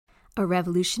A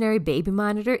revolutionary baby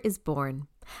monitor is born.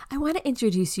 I want to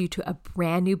introduce you to a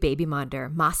brand new baby monitor,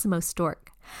 Massimo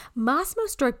Stork. Massimo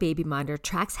Stork Baby Monitor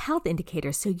tracks health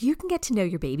indicators so you can get to know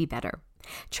your baby better.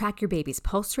 Track your baby's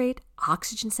pulse rate,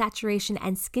 oxygen saturation,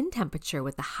 and skin temperature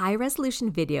with the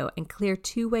high-resolution video and clear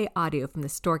two-way audio from the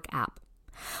Stork app.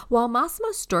 While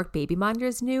Massimo Stork Baby Monitor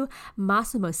is new,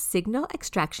 Massimo's signal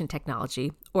extraction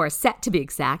technology, or SET to be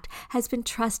exact, has been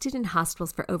trusted in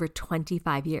hospitals for over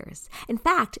 25 years. In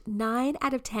fact, 9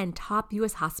 out of 10 top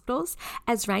U.S. hospitals,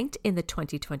 as ranked in the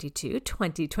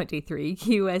 2022-2023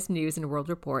 U.S. News and World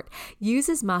Report,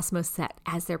 uses Massimo SET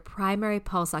as their primary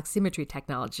pulse oximetry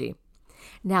technology.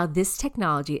 Now, this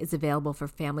technology is available for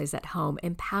families at home,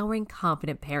 empowering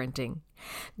confident parenting.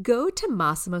 Go to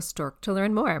Massimo Stork to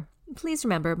learn more. Please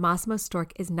remember, Massimo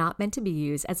Stork is not meant to be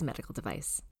used as a medical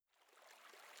device.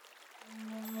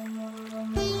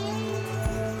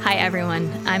 Hi,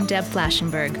 everyone. I'm Deb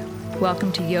Flashenberg.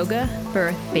 Welcome to Yoga,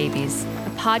 Birth, Babies,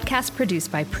 a podcast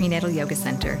produced by Prenatal Yoga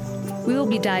Center. We will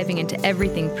be diving into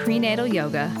everything prenatal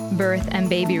yoga, birth, and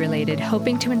baby related,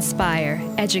 hoping to inspire,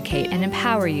 educate, and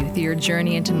empower you through your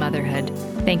journey into motherhood.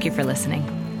 Thank you for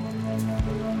listening.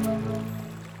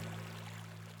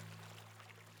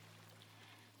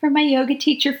 For my yoga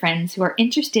teacher friends who are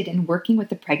interested in working with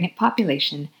the pregnant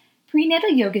population,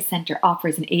 Prenatal Yoga Center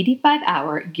offers an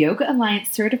 85-hour Yoga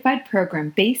Alliance certified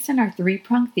program based on our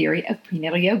three-pronged theory of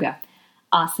prenatal yoga: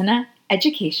 asana,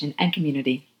 education, and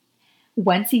community.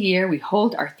 Once a year, we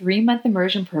hold our 3-month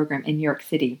immersion program in New York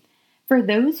City. For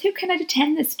those who cannot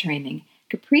attend this training,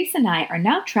 Caprice and I are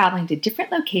now traveling to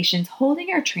different locations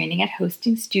holding our training at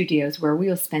hosting studios where we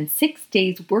will spend 6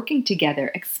 days working together,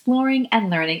 exploring and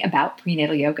learning about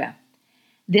prenatal yoga.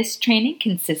 This training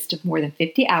consists of more than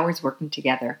 50 hours working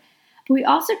together, but we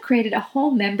also created a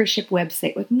whole membership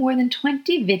website with more than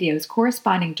 20 videos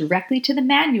corresponding directly to the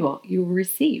manual you will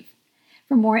receive.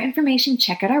 For more information,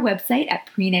 check out our website at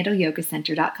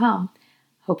prenatalyogacenter.com.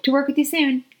 Hope to work with you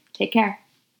soon. Take care.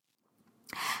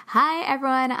 Hi,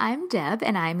 everyone. I'm Deb,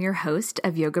 and I'm your host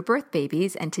of Yoga Birth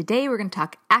Babies, and today we're going to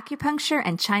talk acupuncture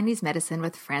and Chinese medicine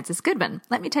with Frances Goodwin.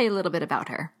 Let me tell you a little bit about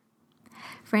her.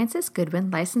 Frances Goodwin,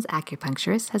 licensed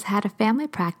acupuncturist, has had a family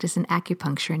practice in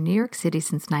acupuncture in New York City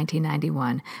since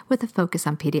 1991, with a focus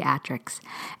on pediatrics.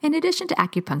 In addition to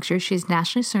acupuncture, she is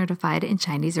nationally certified in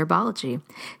Chinese herbology.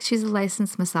 She's a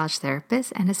licensed massage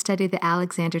therapist and has studied the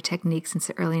Alexander technique since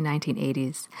the early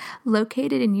 1980s.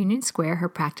 Located in Union Square, her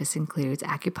practice includes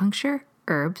acupuncture,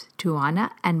 herbs,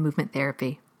 tuana, and movement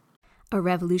therapy. A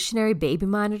revolutionary baby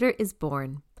monitor is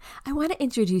born. I want to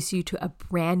introduce you to a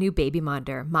brand new baby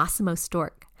monitor, Massimo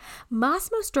Stork.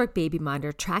 Massimo Stork Baby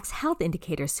Monitor tracks health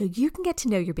indicators so you can get to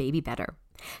know your baby better.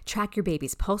 Track your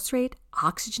baby's pulse rate,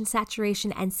 oxygen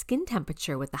saturation, and skin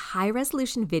temperature with the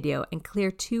high-resolution video and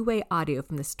clear two-way audio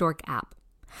from the Stork app.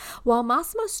 While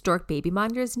Massimo Stork Baby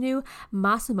Monitor is new,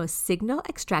 Massimo's signal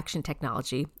extraction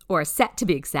technology, or SET to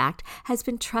be exact, has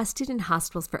been trusted in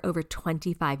hospitals for over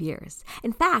 25 years.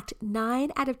 In fact,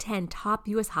 9 out of 10 top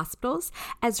U.S. hospitals,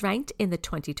 as ranked in the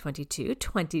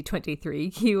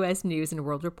 2022-2023 U.S. News and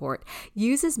World Report,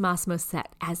 uses Massimo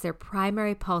SET as their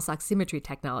primary pulse oximetry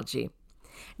technology.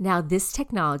 Now, this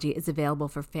technology is available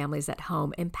for families at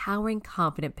home, empowering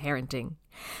confident parenting.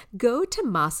 Go to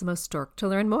Massimo Stork to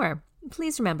learn more.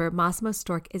 Please remember, Massimo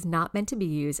Stork is not meant to be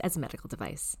used as a medical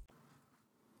device.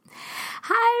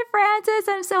 Hi, Frances.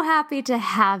 I'm so happy to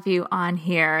have you on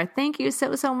here. Thank you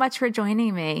so much for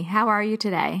joining me. How are you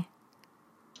today?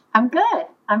 I'm good.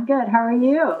 How are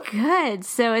you? Good.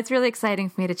 So it's really exciting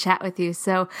for me to chat with you.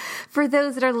 So for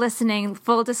those that are listening,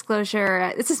 full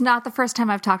disclosure, this is not the first time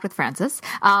I've talked with Frances.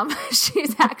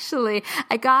 She's actually,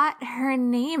 I got her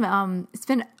name. It's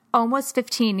been almost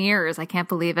 15 years, I can't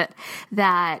believe it,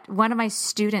 that one of my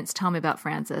students told me about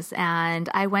Frances, and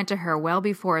I went to her well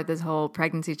before this whole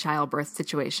pregnancy childbirth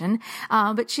situation,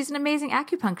 but she's an amazing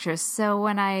acupuncturist. So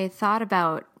when I thought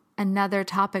about another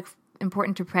topic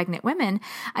important to pregnant women,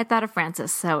 I thought of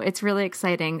Frances. So it's really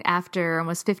exciting after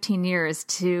almost 15 years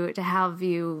to have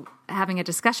you having a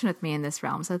discussion with me in this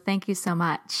realm. So thank you so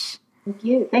much. Thank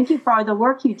you. Thank you for all the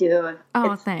work you do.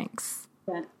 Thanks.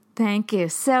 Good. Thank you.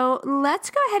 So let's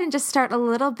go ahead and just start a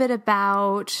little bit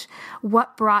about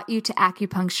what brought you to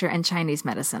acupuncture and Chinese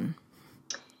medicine.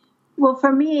 Well,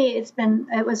 for me, it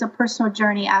was a personal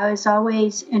journey. I was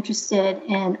always interested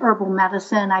in herbal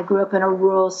medicine. I grew up in a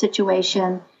rural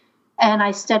situation, and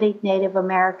I studied Native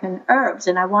American herbs.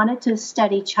 And I wanted to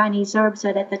study Chinese herbs,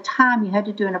 but at the time, you had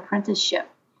to do an apprenticeship.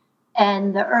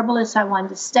 And the herbalist I wanted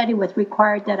to study with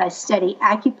required that I study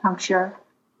acupuncture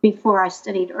before I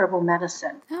studied herbal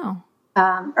medicine. Oh.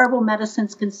 Herbal medicine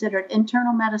is considered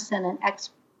internal medicine, and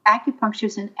acupuncture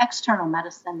is an external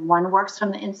medicine. One works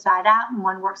from the inside out and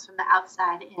one works from the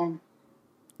outside in,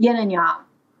 yin and yang.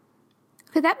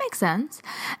 Okay, that makes sense.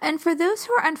 And for those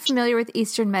who are unfamiliar with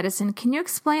Eastern medicine, can you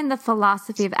explain the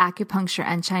philosophy of acupuncture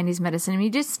and Chinese medicine? I mean,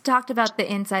 you just talked about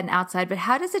the inside and outside, but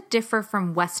how does it differ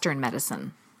from Western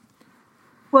medicine?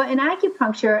 Well, in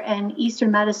acupuncture and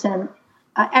Eastern medicine,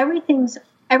 everything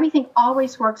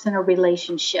always works in a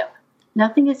relationship.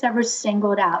 Nothing is ever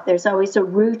singled out. There's always a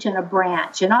root and a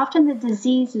branch, and often the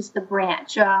disease is the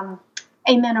branch,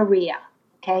 amenorrhea.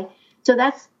 Okay, so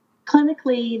that's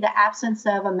clinically the absence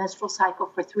of a menstrual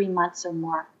cycle for 3 months or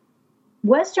more.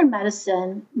 Western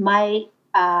medicine might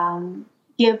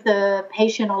give the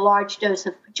patient a large dose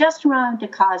of progesterone to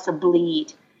cause a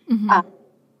bleed. Mm-hmm.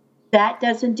 That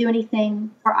doesn't do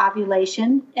anything for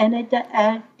ovulation, and it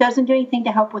doesn't do anything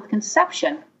to help with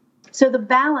conception. So the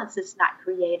balance is not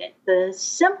created. The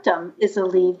symptom is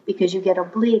relieved because you get a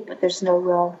bleed, but there's no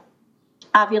real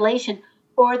ovulation.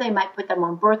 Or they might put them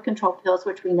on birth control pills,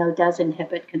 which we know does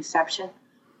inhibit conception.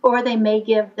 Or they may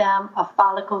give them a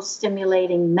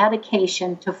follicle-stimulating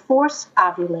medication to force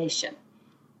ovulation.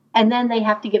 And then they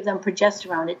have to give them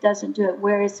progesterone. It doesn't do it.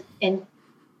 Whereas in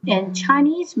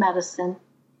Chinese medicine,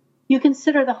 you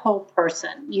consider the whole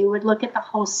person. You would look at the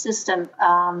whole system.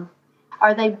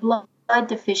 Are they blood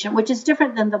deficient, which is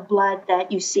different than the blood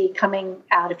that you see coming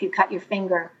out if you cut your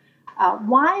finger.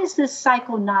 Why is this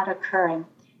cycle not occurring?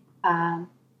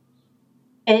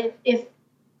 If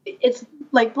it's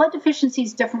like blood deficiency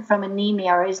is different from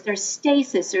anemia, or is there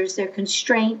stasis, or is there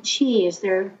constrained qi, is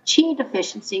there qi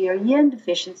deficiency or yin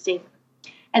deficiency?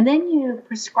 And then you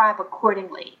prescribe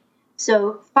accordingly.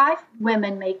 So 5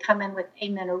 women may come in with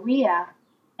amenorrhea,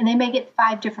 and they may get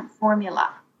 5 different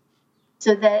formula,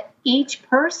 so that each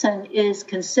person is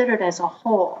considered as a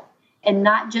whole and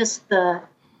not just the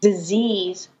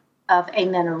disease of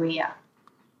amenorrhea.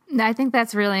 I think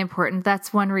that's really important.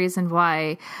 That's one reason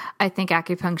why I think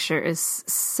acupuncture is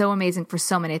so amazing for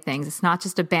so many things. It's not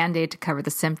just a Band-Aid to cover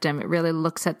the symptom. It really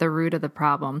looks at the root of the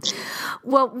problem.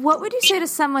 Well, what would you say to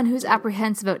someone who's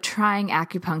apprehensive about trying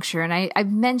acupuncture? And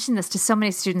I've mentioned this to so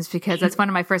many students because that's one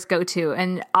of my first go-to.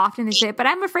 And often they say, but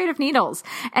I'm afraid of needles.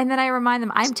 And then I remind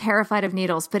them, I'm terrified of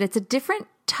needles, but it's a different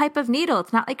type of needle.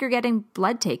 It's not like you're getting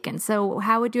blood taken. So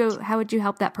how would you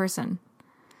help that person?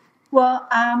 Well,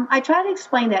 I try to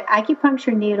explain that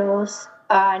acupuncture needles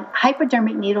and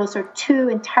hypodermic needles are 2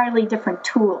 entirely different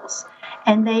tools,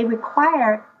 and they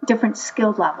require different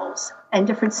skill levels and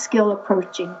different skill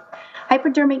approaching.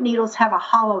 Hypodermic needles have a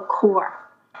hollow core,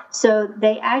 so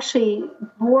they actually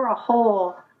bore a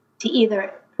hole to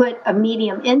either put a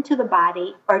medium into the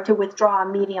body or to withdraw a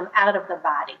medium out of the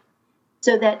body,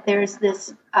 so that there's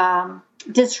this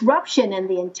disruption in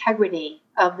the integrity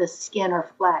of the skin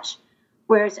or flesh.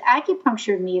 Whereas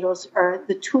acupuncture needles or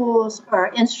the tools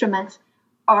or instruments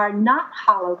are not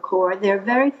hollow core. They're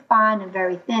very fine and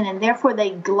very thin, and therefore they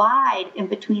glide in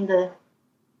between the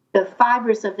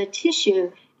fibers of the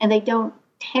tissue, and they don't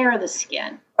tear the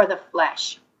skin or the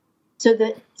flesh. So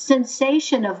the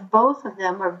sensation of both of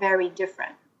them are very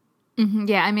different. Mm-hmm.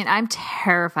 Yeah, I mean, I'm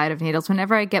terrified of needles.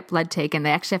 Whenever I get blood taken,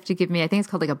 they actually have to give me, I think it's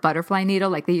called like a butterfly needle,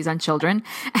 like they use on children.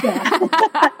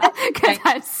 Because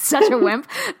I'm such a wimp.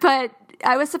 But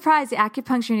I was surprised, the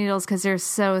acupuncture needles, because they're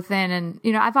so thin. And,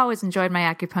 I've always enjoyed my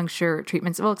acupuncture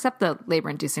treatments, well, except the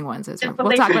labor-inducing ones. We'll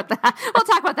talk about that. We'll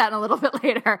talk about that in a little bit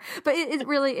later. But it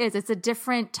really is. It's a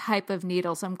different type of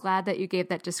needle. So I'm glad that you gave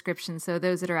that description. So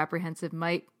those that are apprehensive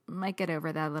might get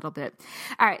over that a little bit.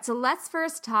 All right. So let's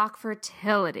first talk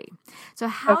fertility. So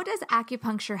how does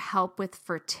acupuncture help with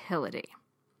fertility?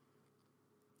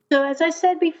 So as I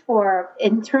said before,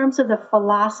 in terms of the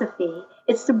philosophy,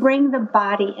 it's to bring the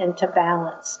body into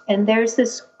balance. And there's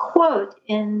this quote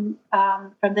from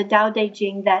the Tao Te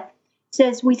Ching that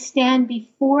says, we stand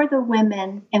before the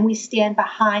women and we stand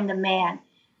behind the man.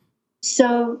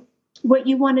 So what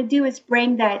you want to do is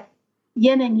bring that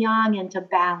yin and yang into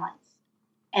balance.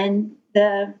 And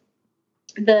the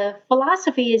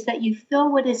philosophy is that you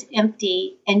fill what is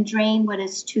empty and drain what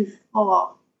is too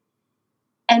full.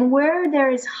 And where there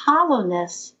is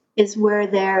hollowness is where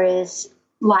there is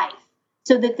life.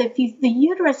 So that the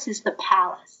uterus is the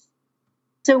palace.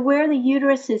 So where the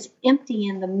uterus is empty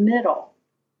in the middle,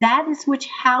 that is which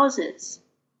houses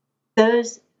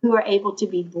those who are able to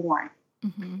be born.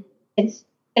 Mm-hmm.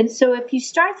 And so if you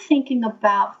start thinking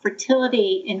about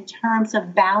fertility in terms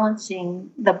of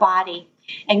balancing the body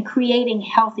and creating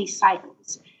healthy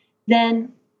cycles,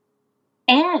 then,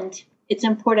 and it's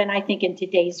important, I think, in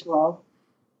today's world,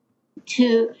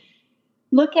 to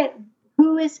look at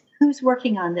who's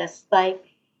working on this. Like,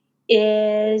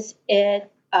 is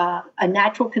it a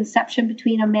natural conception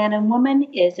between a man and woman?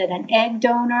 Is it an egg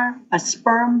donor, a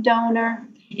sperm donor?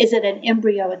 Is it an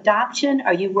embryo adoption?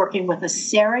 Are you working with a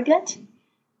surrogate?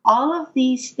 All of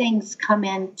these things come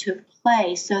into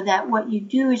play, so that what you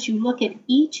do is you look at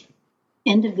each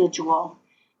individual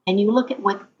and you look at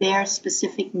what their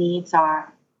specific needs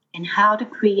are and how to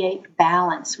create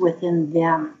balance within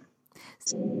them.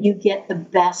 So you get the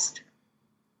best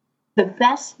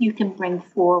you can bring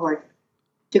forward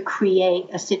to create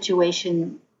a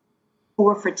situation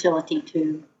for fertility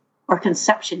or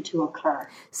conception to occur.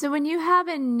 So when you have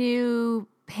a new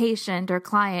patient or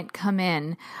client come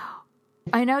in,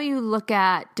 I know you look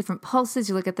at different pulses,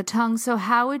 you look at the tongue. So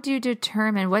how would you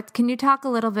determine can you talk a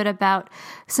little bit about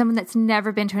someone that's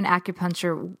never been to an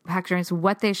acupuncture practice,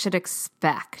 what they should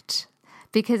expect?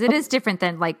 Because it is different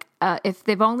than if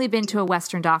they've only been to a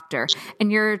Western doctor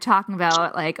and you're talking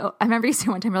about I remember you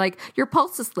saying one time, you're like, your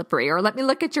pulse is slippery, or let me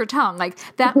look at your tongue.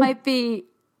 That might be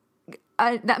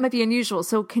unusual.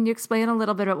 So can you explain a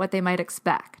little bit about what they might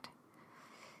expect?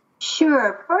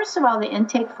 Sure. First of all, the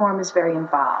intake form is very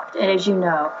involved, as you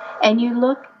know, and you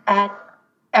look at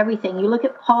everything. You look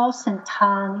at pulse and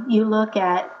tongue. You look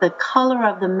at the color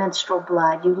of the menstrual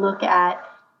blood. You look at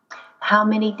how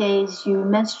many days you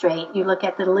menstruate. You look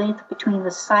at the length between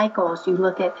the cycles. You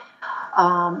look at,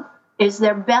 is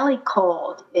their belly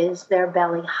cold? Is their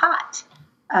belly hot?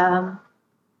 An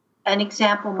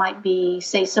example might be,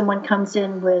 say, someone comes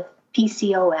in with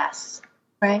PCOS.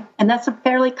 Right. And that's a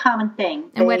fairly common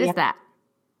thing. And what is that?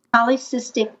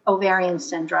 Polycystic ovarian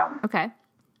syndrome. Okay.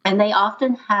 And they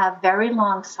often have very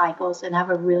long cycles and have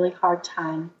a really hard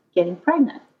time getting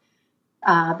pregnant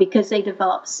because they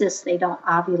develop cysts, they don't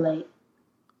ovulate.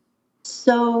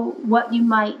 So what you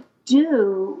might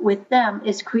do with them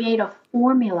is create a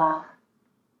formula,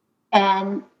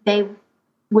 and they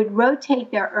would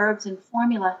rotate their herbs and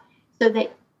formula so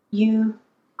that you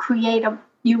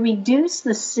reduce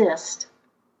the cyst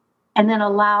and then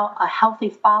allow a healthy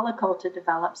follicle to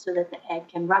develop so that the egg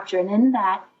can rupture. And in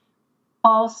that,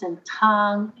 pulse and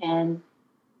tongue and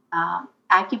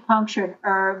acupuncture and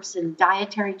herbs and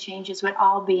dietary changes would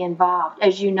all be involved,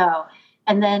 as you know.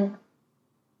 And then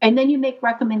you make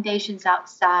recommendations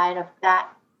outside of that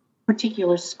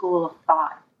particular school of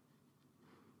thought.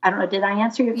 I don't know. Did I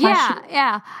answer your question?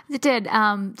 Yeah, it did.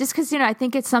 Just because, I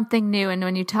think it's something new. And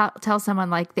when you tell someone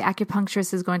the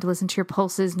acupuncturist is going to listen to your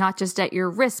pulses, not just at your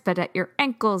wrist, but at your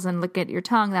ankles and look at your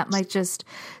tongue, that might just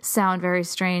sound very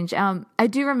strange. I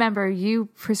do remember you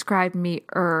prescribed me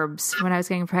herbs when I was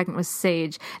getting pregnant with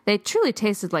sage. They truly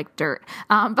tasted like dirt.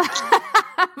 But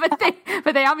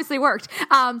they obviously worked.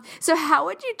 So how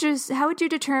would you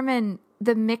determine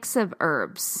the mix of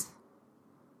herbs?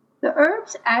 The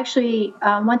herbs actually,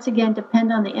 once again,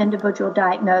 depend on the individual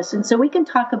diagnosis. And so we can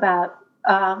talk about,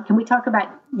 can we talk about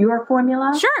your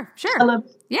formula? Sure.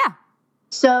 Yeah.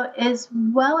 So as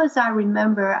well as I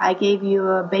remember, I gave you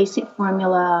a basic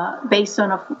formula based on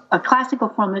a classical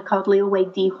formula called Liu Wei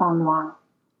Di Huang Wang.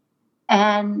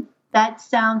 And that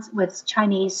sounds what's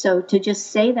Chinese. So to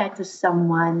just say that to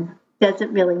someone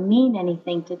doesn't really mean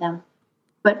anything to them.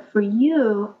 But for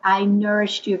you, I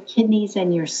nourished your kidneys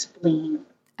and your spleen.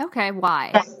 Okay,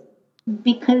 why?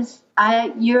 Because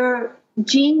your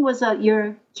kidney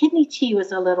qi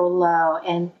was a little low,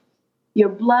 and your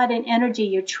blood and energy,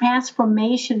 your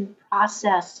transformation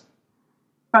process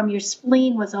from your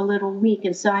spleen was a little weak.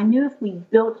 And so I knew if we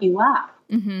built you up,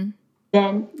 then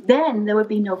there would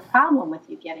be no problem with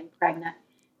you getting pregnant.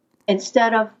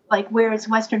 Instead of whereas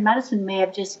Western medicine may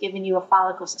have just given you a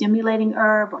follicle stimulating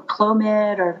herb or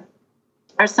Clomid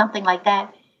or something like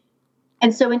that.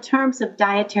 And so in terms of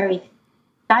dietary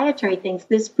things,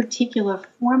 this particular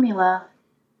formula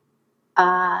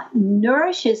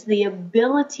nourishes the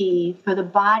ability for the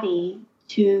body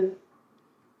to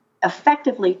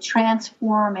effectively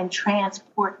transform and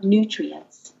transport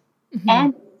nutrients,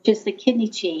 and just the kidney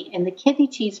qi. And the kidney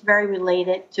qi is very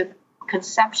related to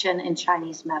conception in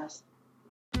Chinese medicine.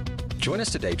 Join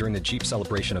us today during the Jeep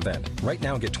Celebration event. Right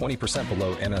now, get 20%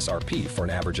 below MSRP for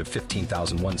an average of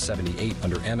 $15,178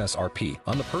 under MSRP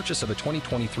on the purchase of a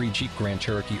 2023 Jeep Grand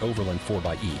Cherokee Overland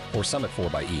 4xE or Summit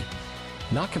 4xE.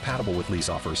 Not compatible with lease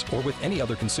offers or with any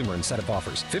other consumer incentive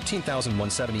offers.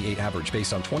 $15,178 average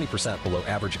based on 20% below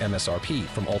average MSRP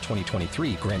from all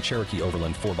 2023 Grand Cherokee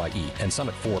Overland 4xE and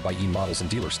Summit 4xE models in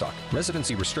dealer stock.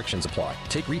 Residency restrictions apply.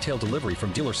 Take retail delivery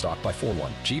from dealer stock by 4/1.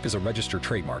 Jeep is a registered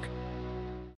trademark.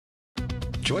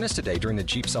 Join us today during the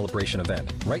Jeep Celebration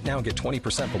event. Right now, get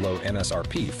 20% below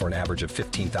MSRP for an average of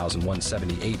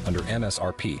 $15,178 under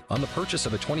MSRP on the purchase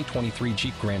of a 2023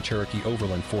 Jeep Grand Cherokee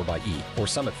Overland 4xE or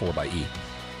Summit 4xE.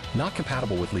 Not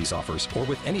compatible with lease offers or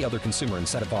with any other consumer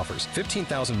incentive offers.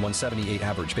 $15,178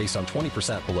 average based on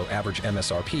 20% below average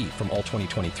MSRP from all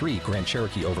 2023 Grand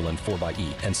Cherokee Overland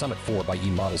 4xE and Summit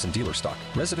 4xE models in dealer stock.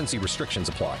 Residency restrictions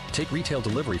apply. Take retail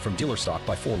delivery from dealer stock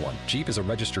by 4/1. Jeep is a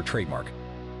registered trademark.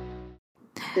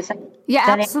 Yeah,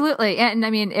 absolutely. And I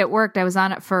mean, it worked. I was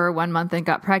on it for 1 month and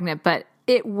got pregnant, but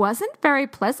it wasn't very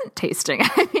pleasant tasting.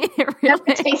 I mean, it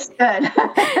really tastes good.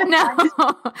 No,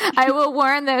 I will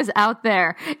warn those out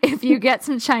there. If you get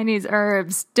some Chinese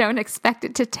herbs, don't expect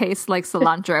it to taste like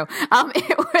cilantro. But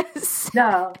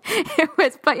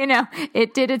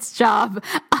it did its job.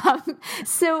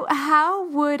 So how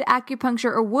would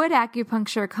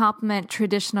acupuncture complement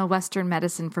traditional Western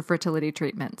medicine for fertility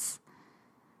treatments?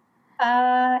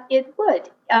 It would.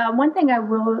 One thing I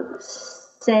will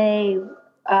say,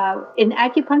 in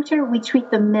acupuncture, we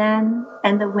treat the men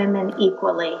and the women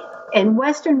equally. In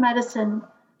Western medicine,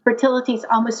 fertility is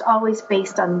almost always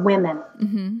based on women.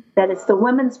 Mm-hmm. That it's the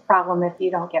woman's problem if you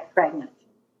don't get pregnant.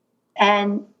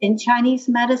 And in Chinese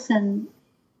medicine,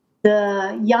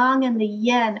 the yang and the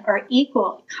yin are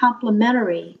equal,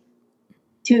 complementary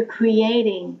to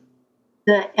creating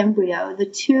the embryo. The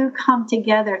two come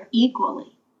together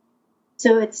equally.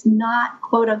 So it's not,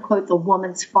 quote unquote, the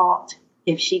woman's fault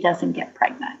if she doesn't get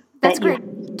pregnant. That's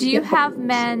great. Do you have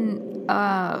men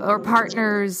or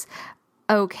partners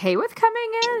okay with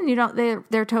coming in?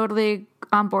 They're totally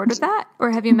on board with that?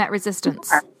 Or have you met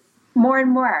resistance? More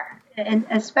and more. And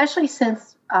especially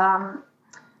since that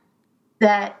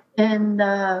in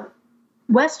the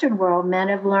Western world, men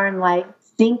have learned like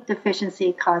zinc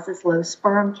deficiency causes low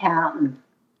sperm count and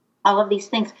all of these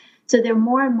things. So they're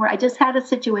more and more. I just had a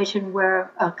situation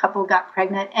where a couple got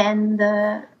pregnant, and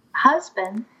the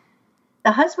husband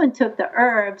took the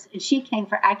herbs, and she came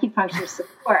for acupuncture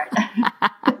support.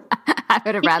 I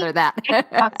would have rather that.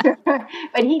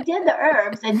 But he did the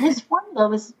herbs, and his formula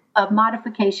was a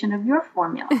modification of your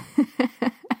formula.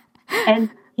 And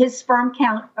his sperm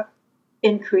count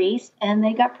increased, and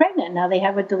they got pregnant. Now they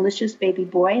have a delicious baby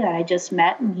boy that I just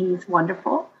met, and he's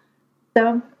wonderful.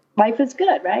 So life is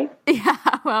good, right? Yeah,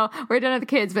 well, we're done with the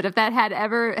kids, but if that had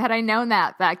I known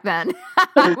that back then,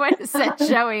 I would have sent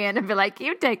Joey in and be like,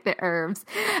 you take the herbs.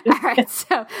 All right,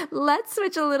 so let's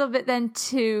switch a little bit then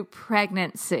to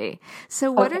pregnancy.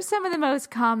 So what are some of the most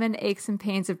common aches and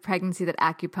pains of pregnancy that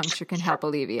acupuncture can help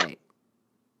alleviate?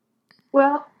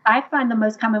 Well, I find the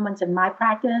most common ones in my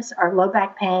practice are low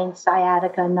back pain,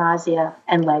 sciatica, nausea,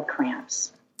 and leg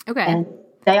cramps. Okay. And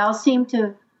they all seem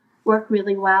to work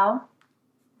really well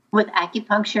with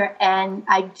acupuncture, and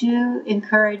I do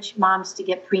encourage moms to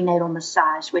get prenatal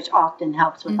massage, which often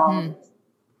helps with all of this.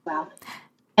 Well,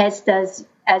 as does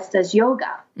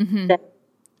yoga. Mm-hmm.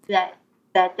 That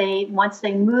they, once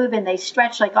they move and they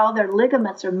stretch, like all their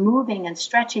ligaments are moving and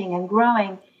stretching and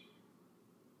growing,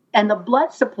 and the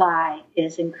blood supply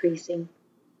is increasing.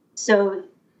 So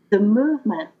the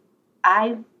movement,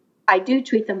 I do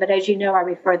treat them, but as you know, I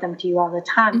refer them to you all the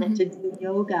time. That to do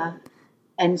yoga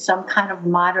and some kind of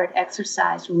moderate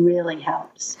exercise really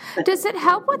helps. Does it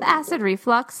help with acid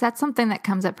reflux? That's something that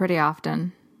comes up pretty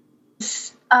often.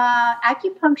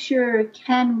 Acupuncture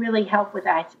can really help with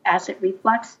acid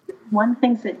reflux. One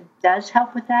thing that does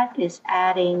help with that is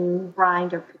adding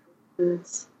brined or pickled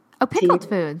foods. Oh, pickled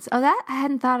foods. Oh, I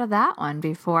hadn't thought of that one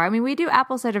before. I mean, we do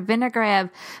apple cider vinegar. I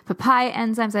have papaya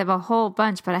enzymes. I have a whole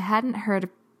bunch, but I hadn't heard of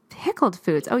pickled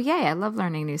foods. Oh, yay. I love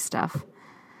learning new stuff.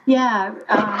 Yeah,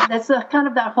 that's kind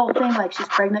of that whole thing, like she's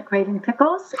pregnant craving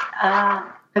pickles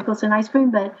and ice cream,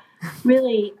 but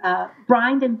really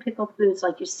brined and pickled foods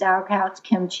like your sauerkrauts,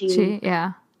 kimchi,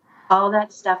 all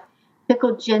that stuff,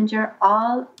 pickled ginger,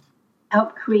 all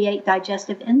help create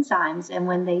digestive enzymes. And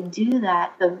when they do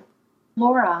that, the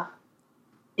flora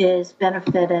is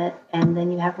benefited, and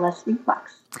then you have less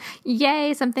reflux.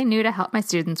 Yay, something new to help my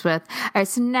students with. All right,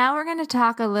 so now we're going to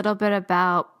talk a little bit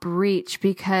about breech,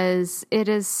 because it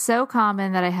is so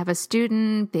common that I have a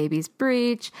student, baby's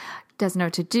breech, doesn't know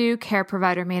what to do, care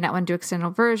provider may not want to do external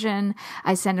version.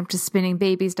 I send them to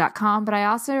spinningbabies.com, but I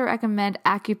also recommend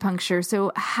acupuncture.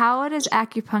 So how does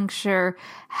acupuncture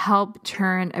help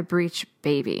turn a breech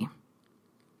baby?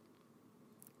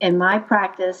 In my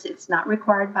practice, it's not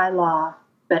required by law,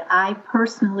 but I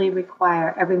personally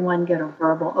require everyone get a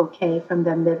verbal okay from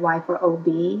their midwife or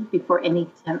OB before any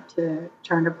attempt to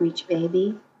turn a breech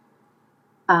baby,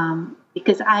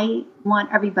 because I want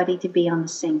everybody to be on the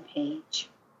same page.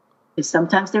 Because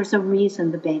sometimes there's a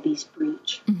reason the baby's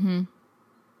breech. Mm-hmm.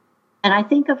 And I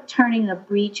think of turning a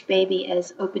breech baby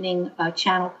as opening a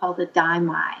channel called the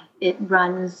daimai. It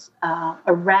runs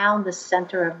around the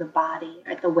center of the body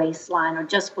at the waistline or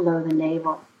just below the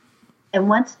navel. And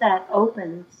once that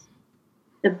opens,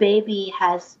 the baby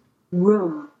has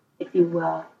room, if you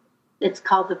will. It's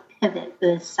called the pivot.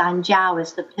 The sanjiao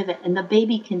is the pivot, and the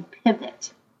baby can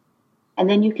pivot. And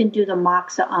then you can do the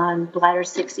moxa on bladder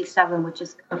 67, which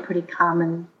is a pretty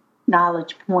common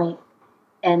knowledge point.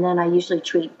 And then I usually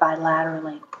treat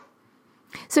bilaterally.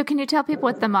 So can you tell people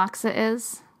what the moxa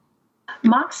is?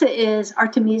 Moxa is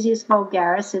Artemisias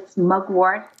vulgaris. It's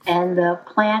mugwort, and the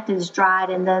plant is dried,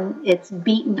 and then it's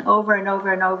beaten over and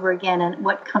over and over again. And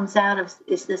what comes out of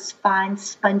is this fine,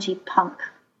 spongy punk.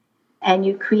 And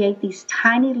you create these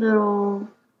tiny little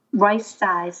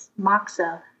rice-sized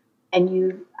moxa.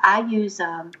 And I use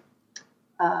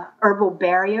herbal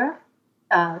barrier,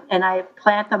 and I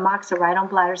plant the moxa right on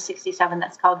bladder 67.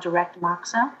 That's called direct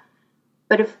moxa.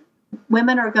 But if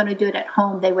women are going to do it at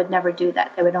home, they would never do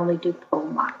that. They would only do pole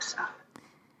moxa.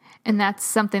 And that's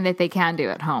something that they can do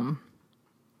at home.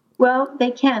 Well,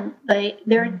 they can.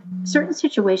 There are certain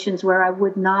situations where I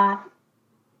would not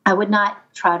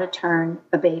try to turn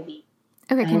a baby.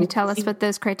 Okay, can you tell us what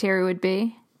those criteria would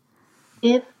be?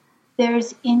 If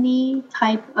there's any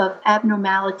type of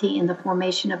abnormality in the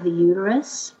formation of the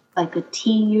uterus, like a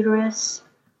T uterus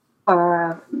or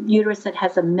a uterus that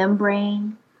has a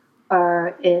membrane,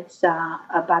 or it's a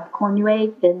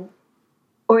bicornuate, then,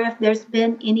 or if there's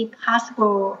been any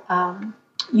possible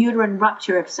uterine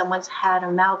rupture, if someone's had a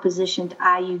malpositioned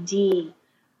IUD,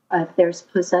 if there's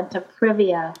placenta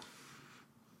previa,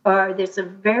 or there's a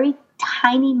very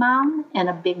tiny mom and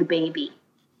a big baby,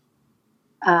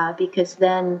 because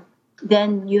then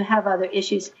you have other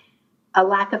issues, a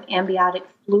lack of amniotic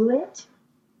fluid.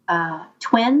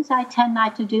 Twins, I tend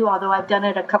not to do, although I've done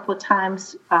it a couple of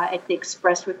times at the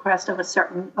express request of a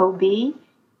certain OB.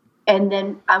 And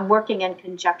then I'm working in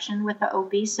conjunction with the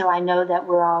OB, so I know that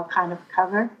we're all kind of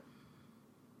covered.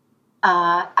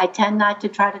 I tend not to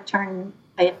try to turn,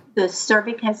 if the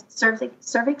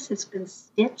cervix has been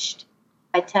stitched,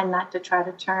 I tend not to try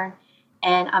to turn.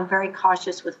 And I'm very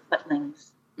cautious with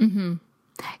footlings. Mm-hmm.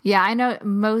 Yeah, I know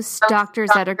most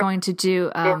doctors that are going to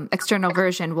do external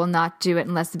version will not do it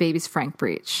unless the baby's frank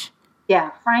breech. Yeah,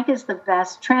 frank is the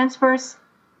best. Transverse,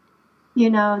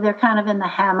 they're kind of in the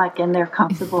hammock and they're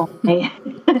comfortable.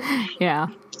 Yeah.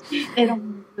 They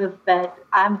don't move, but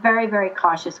I'm very, very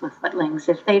cautious with footlings.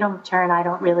 If they don't turn, I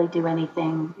don't really do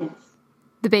anything.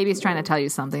 The baby's trying to tell you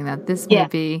something, that this may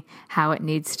be how it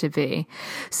needs to be.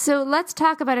 So let's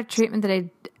talk about a treatment that I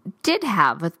did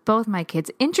have with both my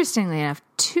kids. Interestingly enough,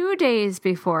 2 days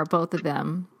before both of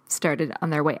them started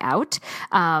on their way out.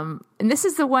 And this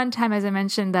is the one time, as I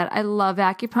mentioned, that I love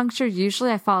acupuncture.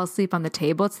 Usually I fall asleep on the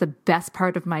table. It's the best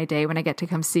part of my day when I get to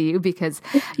come see you, because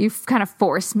you've kind of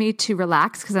forced me to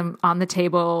relax because I'm on the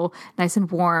table, nice and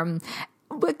warm.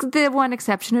 The one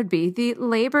exception would be the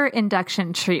labor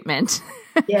induction treatment.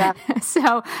 Yeah.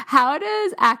 So how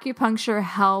does acupuncture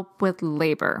help with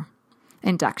labor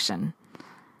induction?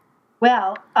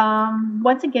 Well,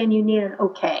 once again, you need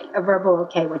a verbal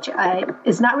okay, which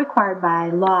is not required by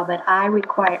law, but I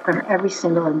require it from every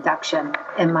single induction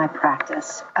in my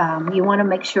practice. You want to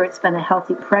make sure it's been a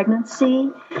healthy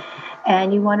pregnancy,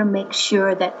 and you want to make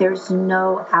sure that there's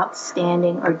no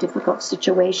outstanding or difficult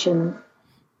situation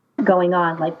going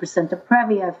on, like placenta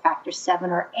previa, factor 7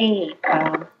 or 8,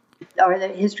 or the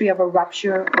history of a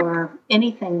rupture or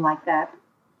anything like that.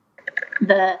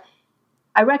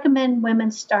 I recommend women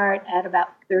start at about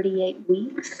 38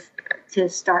 weeks to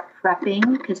start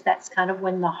prepping, because that's kind of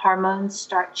when the hormones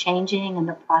start changing and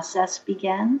the process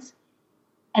begins.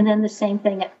 And then the same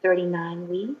thing at 39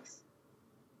 weeks.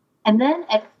 And then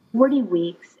at 40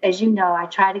 weeks, as you know, I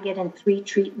try to get in 3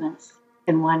 treatments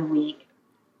in 1 week.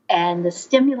 And the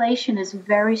stimulation is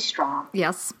very strong.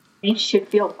 Yes. It should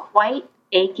feel quite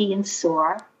achy and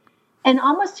sore, and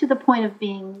almost to the point of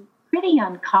being pretty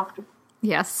uncomfortable.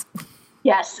 Yes.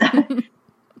 Yes.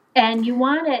 And you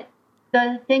want it.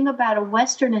 The thing about a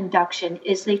Western induction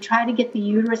is they try to get the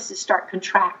uterus to start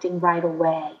contracting right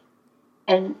away.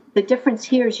 And the difference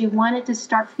here is you want it to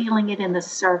start feeling it in the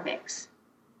cervix,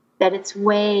 that it's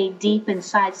way deep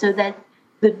inside, so that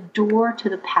the door to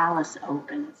the palace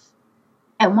opens.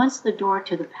 And once the door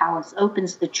to the palace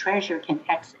opens, the treasure can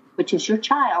exit, which is your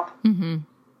child. Mm-hmm.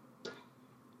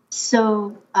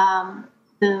 So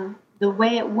the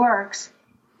way it works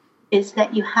is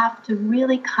that you have to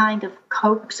really kind of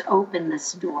coax open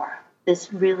this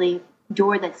really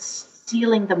door that's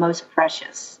sealing the most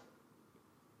precious.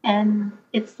 And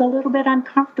it's a little bit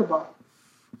uncomfortable.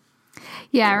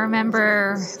 Yeah, I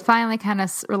remember finally kind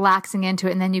of relaxing into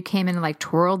it, and then you came in and like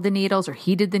twirled the needles or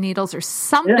heated the needles or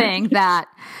something that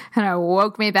kind of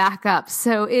woke me back up.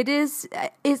 So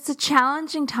it's a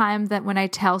challenging time that when I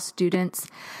tell students,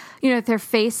 if they're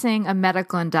facing a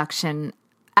medical induction,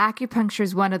 acupuncture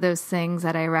is one of those things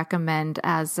that I recommend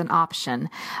as an option.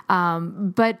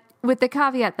 But with the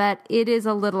caveat that it is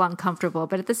a little uncomfortable,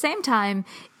 but at the same time,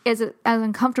 as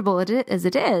uncomfortable as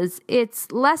it is,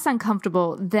 it's less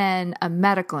uncomfortable than a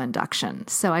medical induction.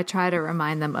 So I try to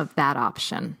remind them of that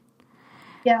option.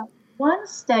 Yeah. One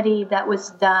study that was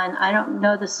done, I don't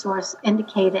know the source,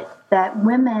 indicated that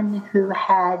women who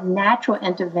had natural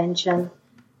intervention,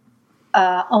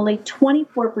 only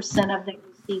 24% of them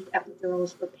received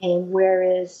epidurals for pain,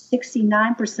 whereas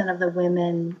 69% of the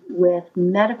women with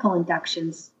medical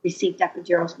inductions received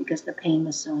epidurals because the pain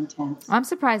was so intense. I'm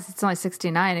surprised it's only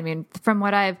 69. I mean, from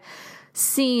what I've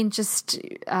seen, just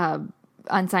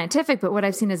unscientific, but what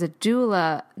I've seen as a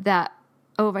doula, that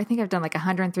I think I've done like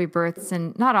 103 births,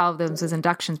 and not all of them was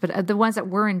inductions, but the ones that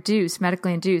were induced,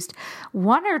 medically induced,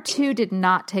 1 or 2 did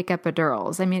not take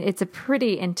epidurals. I mean, it's a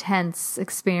pretty intense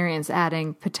experience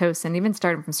adding Pitocin, even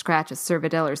starting from scratch with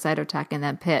Cervidil or Cytotec and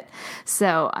then Pit.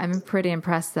 So I'm pretty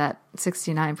impressed that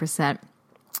 69%.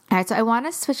 All right, so I want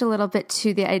to switch a little bit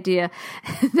to the idea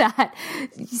that,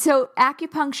 so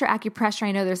acupuncture, acupressure,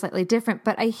 I know they're slightly different,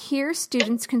 but I hear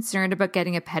students concerned about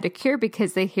getting a pedicure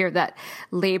because they hear that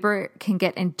labor can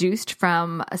get induced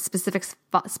from a specific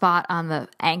spot on the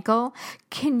ankle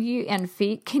and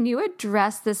feet. Can you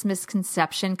address this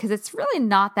misconception? Because it's really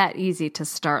not that easy to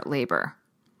start labor.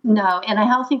 No, in a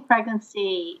healthy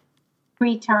pregnancy,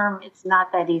 preterm, it's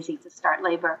not that easy to start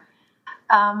labor.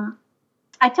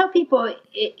 I tell people,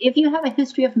 if you have a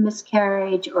history of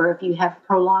miscarriage or if you have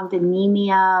prolonged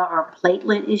anemia or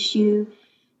platelet issue,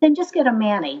 then just get a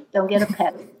mani. Don't get a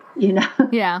pet,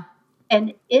 Yeah.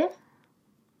 And if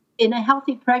in a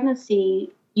healthy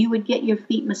pregnancy, you would get your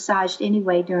feet massaged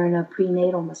anyway during a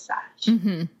prenatal massage.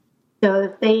 Mm-hmm.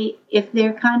 So if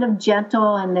they're kind of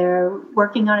gentle and they're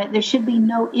working on it, there should be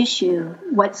no issue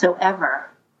whatsoever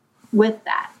with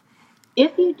that.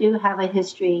 If you do have a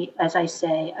history, as I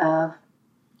say, of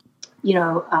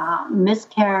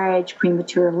miscarriage,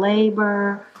 premature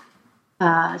labor,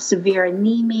 severe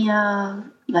anemia,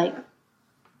 like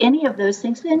any of those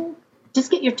things, then just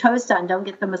get your toes done. Don't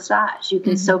get the massage. You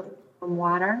can soak in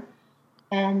water,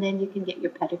 and then you can get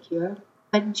your pedicure.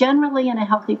 But generally, in a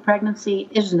healthy pregnancy,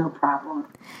 there's no problem.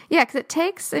 Yeah, because it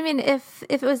takes, if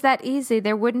it was that easy,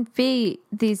 there wouldn't be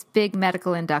these big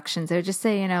medical inductions. They would just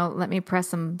say, let me press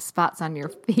some spots on your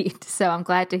feet. So I'm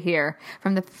glad to hear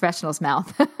from the professional's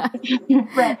mouth.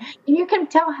 Right. And you can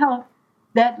tell how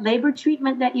that labor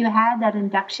treatment that you had, that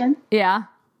induction,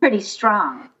 pretty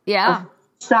strong. Yeah.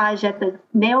 Massage at the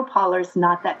nail parlor is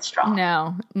not that strong.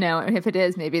 No. If it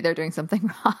is, maybe they're doing something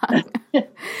wrong. Yeah.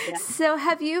 So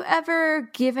have you ever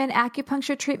given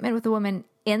acupuncture treatment with a woman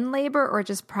in labor or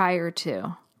just prior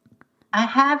to? I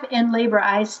have in labor.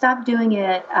 I stopped doing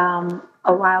it a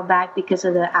while back because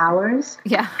of the hours.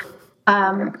 Yeah.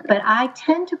 But I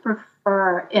tend to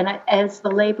prefer, as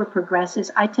the labor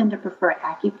progresses, I tend to prefer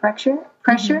acupressure.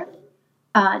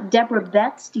 Deborah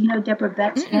Betts, do you know Deborah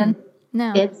Betts?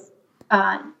 No. It's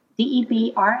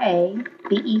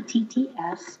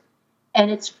DebraBetts, and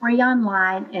it's free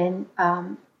online, and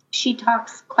she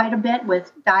talks quite a bit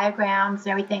with diagrams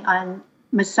and everything on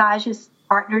massages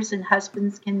partners and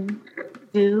husbands can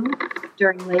do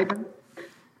during labor.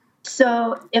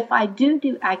 So if I do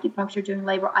acupuncture during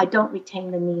labor, I don't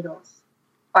retain the needles.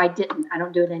 Or I didn't. I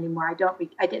don't do it anymore.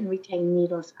 I didn't retain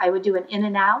needles. I would do an in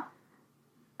and out,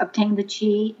 obtain the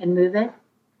chi, and move it.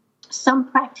 Some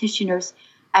practitioners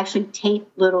actually tape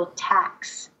little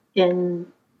tacks in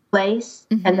place,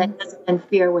 and that doesn't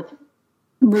interfere with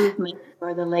movement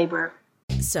or the labor.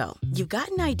 So, you've got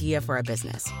an idea for a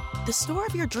business. The store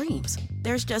of your dreams.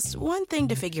 There's just one thing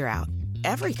to figure out.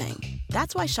 Everything.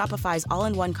 That's why Shopify's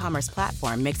all-in-one commerce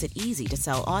platform makes it easy to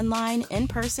sell online, in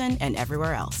person, and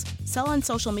everywhere else. Sell on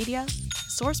social media,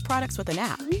 source products with an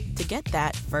app to get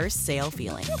that first sale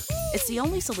feeling. It's the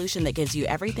only solution that gives you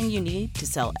everything you need to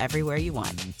sell everywhere you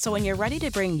want. So when you're ready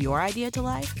to bring your idea to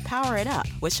life, power it up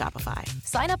with Shopify.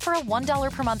 Sign up for a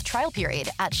 $1 per month trial period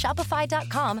at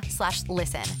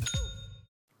shopify.com/listen.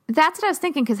 That's what I was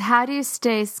thinking, because how do you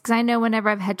stay, because I know whenever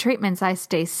I've had treatments, I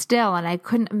stay still, and I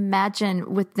couldn't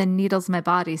imagine with the needles in my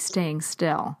body staying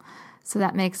still. So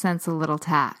that makes sense, a little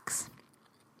tax.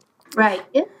 Right.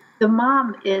 If the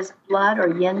mom is blood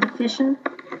or yin deficient,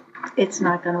 it's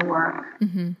not going to work.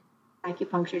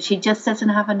 Acupuncture. She just doesn't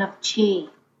have enough chi.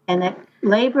 And that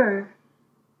labor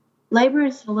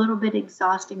is a little bit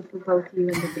exhausting for both you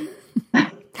and the baby.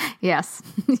 Yes,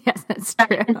 that's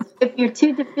true. If you're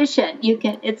too deficient,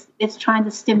 it's trying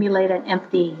to stimulate an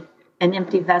empty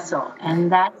vessel,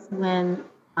 and that's when,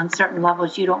 on certain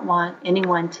levels, you don't want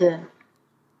anyone to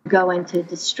go into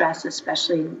distress,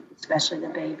 especially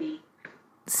the baby.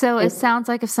 So it sounds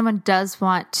like if someone does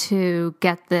want to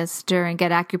get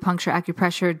acupuncture,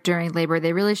 acupressure during labor,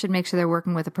 they really should make sure they're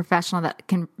working with a professional that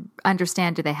can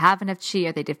understand, do they have enough chi?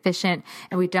 Are they deficient?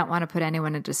 And we don't want to put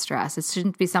anyone in distress. It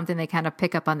shouldn't be something they kind of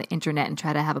pick up on the internet and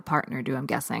try to have a partner do, I'm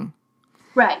guessing.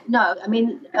 Right. No, I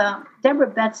mean, Deborah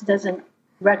Betts doesn't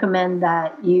recommend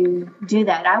that you do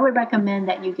that. I would recommend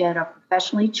that you get a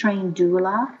professionally trained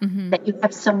doula, that you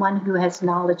have someone who has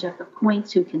knowledge of the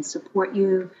points, who can support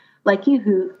you, like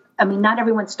you, not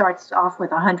everyone starts off with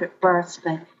 100 births,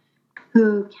 but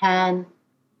who can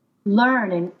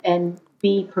learn and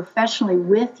be professionally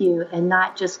with you and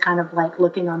not just kind of like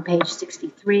looking on page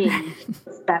 63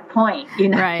 at that point,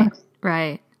 Right.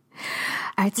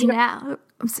 All right, so now,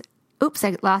 oops,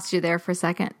 I lost you there for a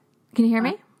second. Can you hear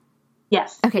me?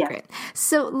 Yes. Okay, yes. Great.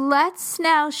 So let's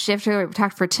now shift. We've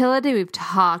talked fertility, we've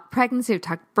talked pregnancy, we've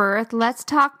talked birth. Let's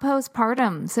talk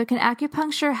postpartum. So can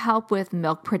acupuncture help with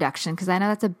milk production? Because I know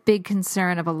that's a big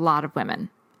concern of a lot of women.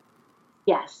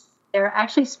 Yes. There are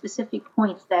actually specific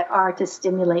points that are to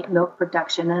stimulate milk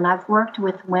production. And I've worked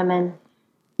with women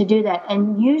to do that.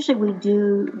 And usually we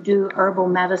do herbal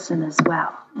medicine as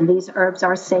well. And these herbs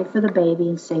are safe for the baby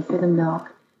and safe for the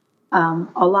milk.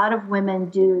 A lot of women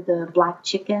do the black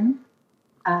chicken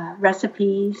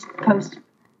recipes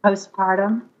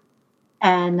postpartum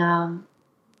and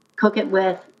cook it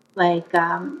with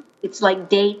it's like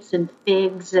dates and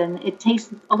figs, and it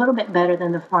tastes a little bit better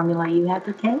than the formula you have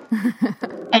to take.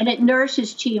 And it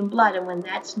nourishes chi and blood, and when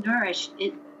that's nourished,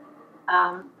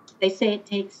 they say it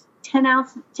takes 10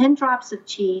 drops of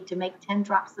chi to make 10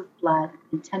 drops of blood,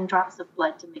 and 10 drops of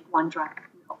blood to make 1 drop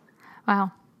of milk.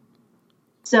 Wow.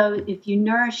 So if you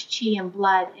nourish chi and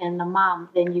blood in the mom,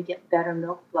 then you get better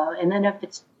milk flow. And then if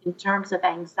it's in terms of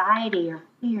anxiety or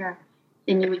fear,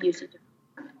 then you would use a different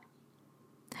formula.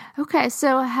 Okay,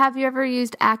 so have you ever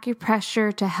used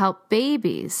acupressure to help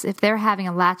babies if they're having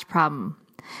a latch problem?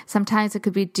 Sometimes it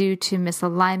could be due to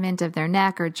misalignment of their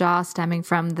neck or jaw stemming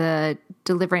from the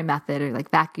delivery method, or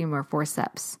like vacuum or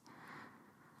forceps.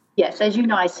 Yes, as you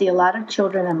know, I see a lot of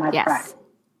children in my practice.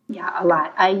 Yeah, a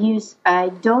lot. I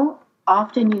don't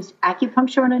often use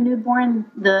acupuncture on a newborn.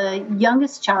 The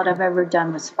youngest child I've ever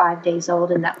done was 5 days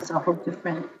old, and that was a whole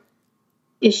different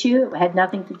issue. It had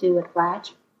nothing to do with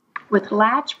latch. With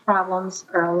latch problems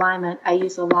or alignment, I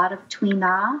use a lot of Tui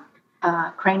Na,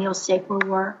 cranial sacral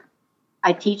work.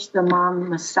 I teach the mom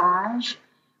massage.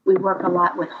 We work a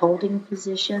lot with holding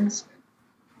positions.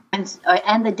 And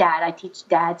the dad. I teach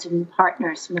dads and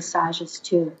partners massages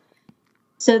too.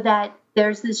 So that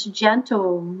there's this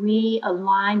gentle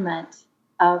realignment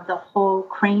of the whole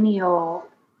cranial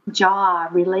jaw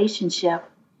relationship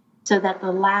so that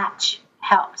the latch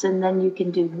helps. And then you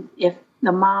can do, if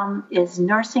the mom is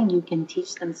nursing, you can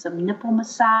teach them some nipple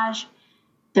massage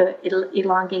to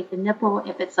elongate the nipple.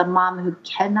 If it's a mom who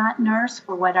cannot nurse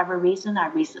for whatever reason, I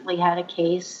recently had a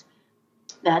case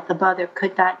that the mother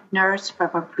could not nurse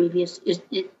from a previous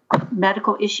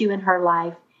medical issue in her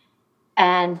life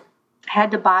and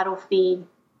had to bottle feed,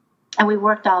 and we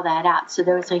worked all that out. So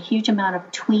there was a huge amount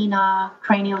of Tui Na,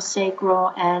 cranial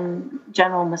sacral, and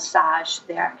general massage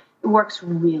there. It works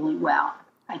really well.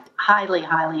 I highly,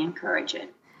 highly encourage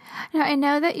it. Now, I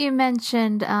know that you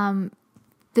mentioned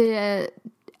the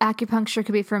acupuncture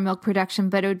could be for milk production,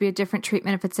 but it would be a different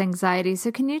treatment if it's anxiety.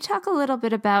 So can you talk a little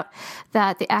bit about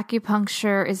that? The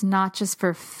acupuncture is not just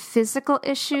for physical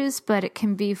issues, but it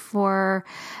can be for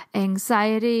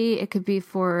anxiety. It could be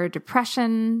for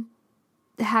depression.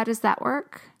 How does that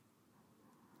work?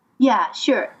 Yeah,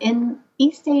 sure. In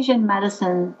East Asian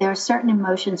medicine, there are certain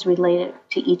emotions related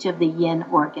to each of the yin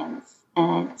organs.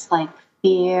 And it's like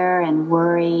fear and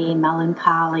worry,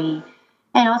 melancholy,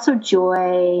 and also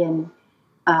joy and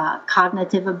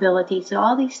cognitive ability. So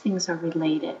all these things are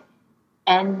related.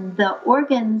 And the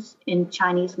organs in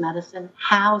Chinese medicine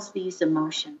house these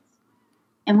emotions.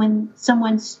 And when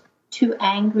someone's too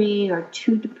angry or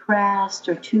too depressed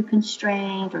or too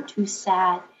constrained or too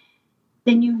sad,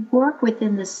 then you work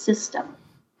within the system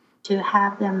to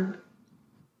have them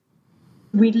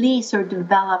release or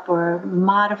develop or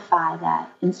modify that.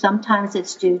 And sometimes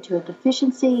it's due to a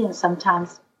deficiency, and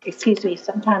sometimes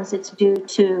it's due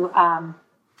to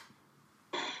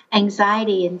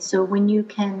anxiety. And so when you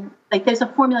can, there's a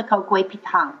formula called Gui Pi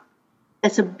Tang.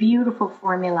 It's a beautiful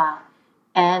formula,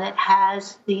 and it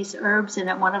has these herbs in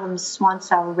it. One of them is Swan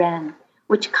Sao Ren,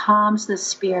 which calms the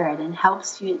spirit and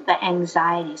helps you the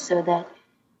anxiety. So that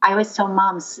I always tell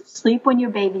moms, sleep when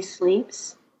your baby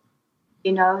sleeps.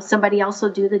 Somebody else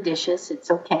will do the dishes. It's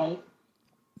okay.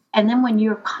 And then when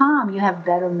you're calm, you have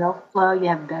better milk flow, you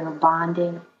have better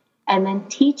bonding. And then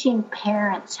teaching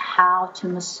parents how to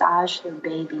massage their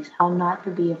babies, how not to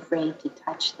be afraid to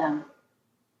touch them,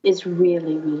 is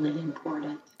really, really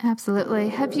important. Absolutely.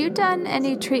 Have you done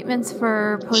any treatments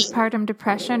for postpartum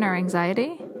depression or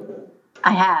anxiety?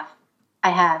 I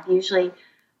have. Usually,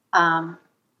 I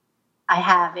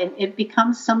have. It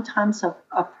becomes sometimes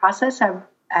a process. I've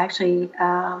actually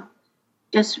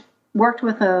just worked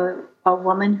with a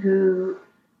woman who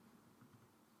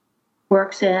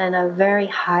works in a very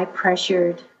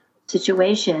high-pressured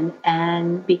situation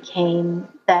and became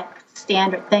that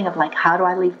standard thing of like, how do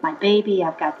I leave my baby?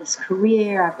 I've got this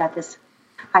career. I've got this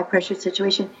high-pressure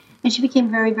situation. And she became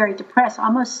very, very depressed,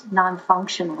 almost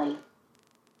non-functionally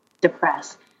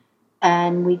depressed.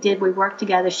 And we worked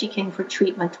together. She came for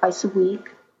treatment twice a week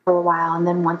for a while and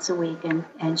then once a week,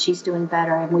 and she's doing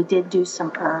better. And we did do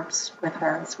some herbs with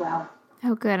her as well.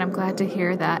 Oh, good. I'm glad to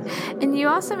hear that. And you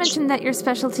also mentioned that your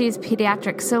specialty is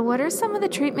pediatrics. So what are some of the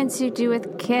treatments you do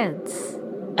with kids?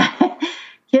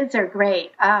 Kids are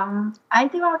great. I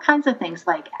do all kinds of things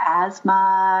like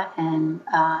asthma, and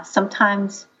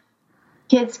sometimes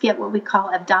kids get what we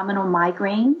call abdominal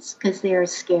migraines because they're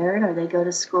scared, or they go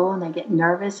to school and they get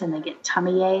nervous and they get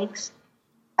tummy aches.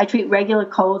 I treat regular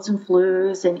colds and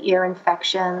flus and ear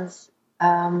infections.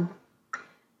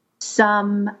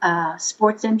 Some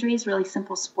sports injuries, really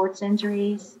simple sports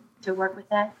injuries, to work with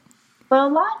that. But a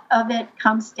lot of it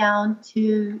comes down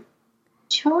to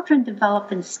children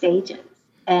develop in stages.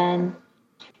 And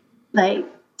like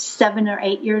 7 or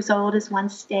 8 years old is one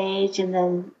stage, and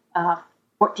then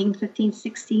 14, 15,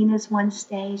 16 is one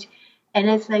stage. And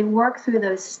as they work through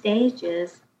those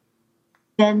stages,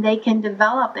 then they can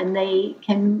develop and they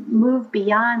can move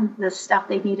beyond the stuff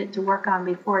they needed to work on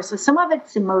before. So some of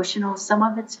it's emotional, some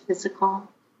of it's physical.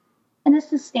 And it's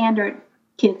the standard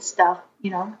kid stuff,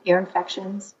 ear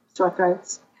infections, sore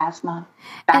throats, asthma.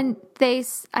 And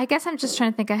I guess I'm just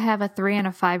trying to think, I have a 3 and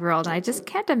a 5-year-old, and I just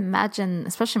can't imagine,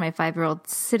 especially my 5-year-old,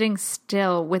 sitting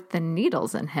still with the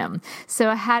needles in him.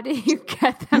 So how do you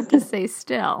get them to stay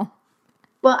still?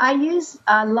 Well, I use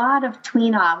a lot of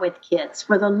Tweenaw with kids.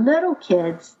 For the little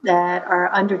kids that are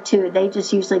under 2, they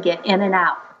just usually get in and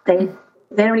out. They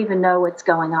don't even know what's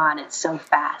going on. It's so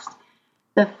fast.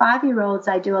 The 5-year-olds,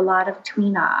 I do a lot of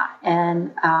Tweenaw,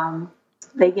 and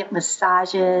they get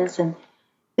massages, and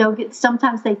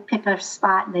sometimes they pick a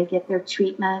spot and they get their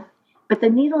treatment. But the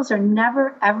needles are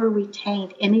never, ever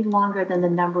retained any longer than the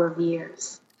number of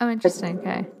years. Oh, interesting.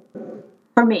 Okay.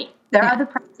 For me. There are other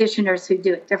practitioners who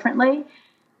do it differently.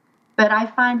 But I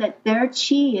find that their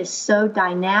chi is so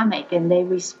dynamic and they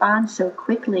respond so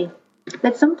quickly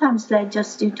that sometimes they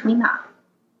just do Tweenaw.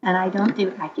 And I don't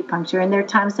do acupuncture. And there are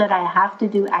times that I have to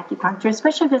do acupuncture,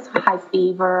 especially if it's high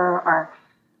fever or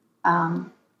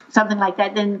something like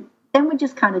that. Then we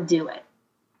just kind of do it.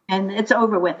 And it's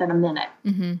over with in a minute.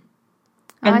 Mm-hmm.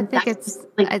 And I think it's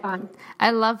really fun.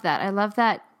 I love that. I love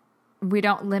that we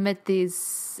don't limit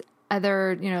these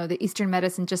other, the Eastern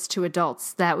medicine just to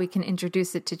adults, that we can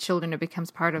introduce it to children. It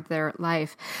becomes part of their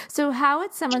life. So how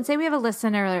would someone, say we have a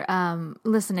listener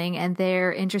listening and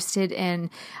they're interested in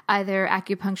either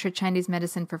acupuncture, Chinese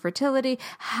medicine for fertility,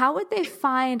 how would they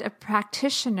find a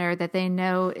practitioner that they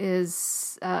know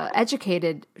is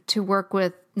educated to work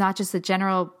with not just the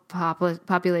general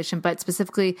population, but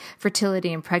specifically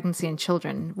fertility and pregnancy in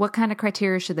children? What kind of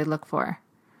criteria should they look for?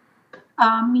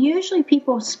 Usually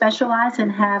people specialize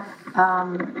and have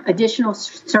additional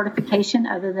certification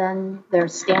other than their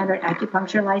standard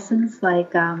acupuncture license.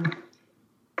 Like,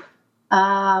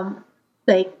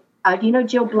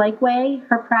 Jill Blakeway,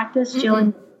 her practice, Jill,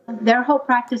 and their whole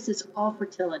practice is all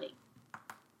fertility.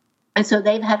 And so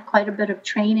they've had quite a bit of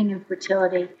training in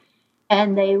fertility,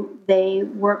 and they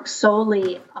work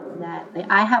solely on that.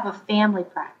 I have a family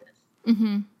practice.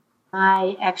 Mm-hmm.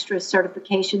 My extra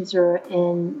certifications are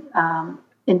in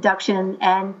induction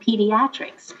and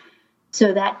pediatrics.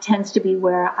 So that tends to be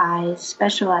where I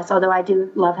specialize, although I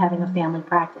do love having a family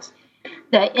practice.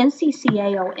 The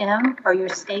NCCAOM, or your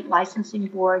state licensing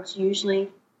boards, usually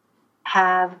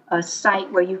have a site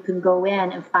where you can go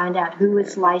in and find out who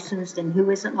is licensed and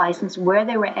who isn't licensed, where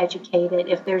they were educated,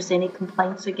 if there's any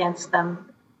complaints against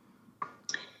them.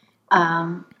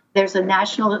 There's the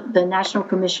National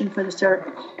Commission for the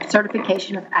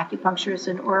Certification of Acupuncturists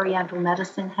in Oriental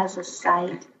Medicine has a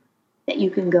site that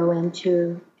you can go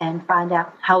into and find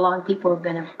out how long people have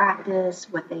been in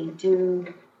practice, what they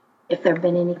do, if there have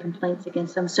been any complaints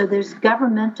against them. So there's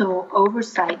governmental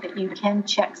oversight that you can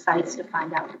check sites to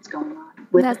find out what's going on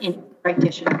with any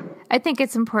practitioner. I think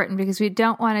it's important because we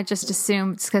don't want to just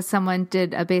assume it's because someone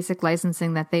did a basic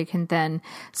licensing that they can then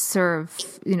serve,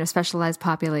 specialized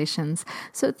populations.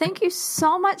 So thank you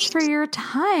so much for your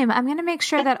time. I'm going to make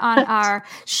sure that on our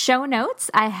show notes,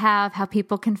 I have how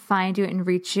people can find you and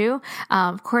reach you.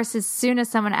 Of course, as soon as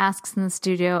someone asks in the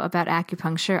studio about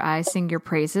acupuncture, I sing your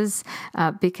praises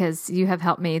because you have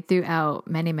helped me throughout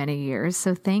many, many years.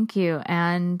 So thank you.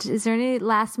 And is there any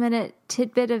last minute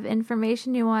tidbit of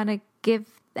information you want to give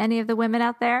any of the women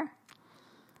out there?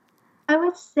 I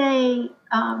would say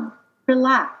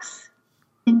relax,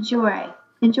 enjoy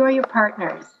your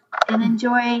partners, and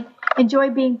enjoy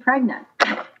being pregnant.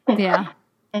 Yeah,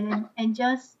 and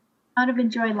just kind of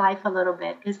enjoy life a little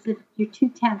bit, because if you're too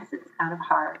tense, it's kind of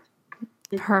hard.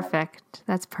 Perfect.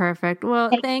 That's perfect.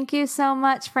 Well, thank you so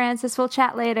much, Frances. We'll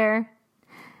chat later.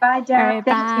 Bye, Deb. All right,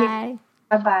 Thank you.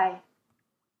 Bye-bye.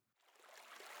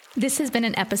 This has been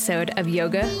an episode of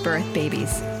Yoga Birth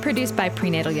Babies, produced by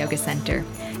Prenatal Yoga Center.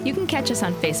 You can catch us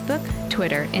on Facebook,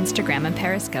 Twitter, Instagram, and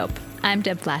Periscope. I'm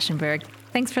Deb Flashenberg.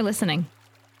 Thanks for listening.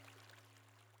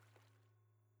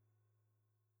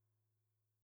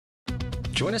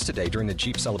 Join us today during the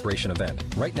Jeep Celebration event.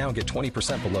 Right now, get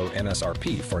 20% below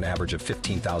MSRP for an average of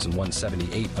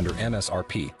 $15,178 under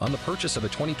MSRP on the purchase of a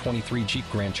 2023 Jeep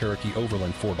Grand Cherokee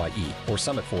Overland 4xE or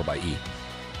Summit 4xE.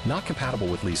 Not compatible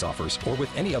with lease offers or with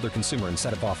any other consumer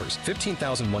incentive offers.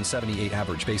 $15,178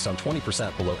 average based on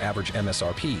 20% below average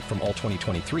MSRP from all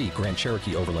 2023 Grand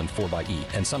Cherokee Overland 4xE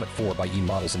and Summit 4xE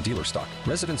models in dealer stock.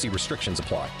 Residency restrictions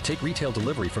apply. Take retail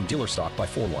delivery from dealer stock by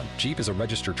 4/1. Jeep is a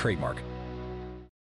registered trademark.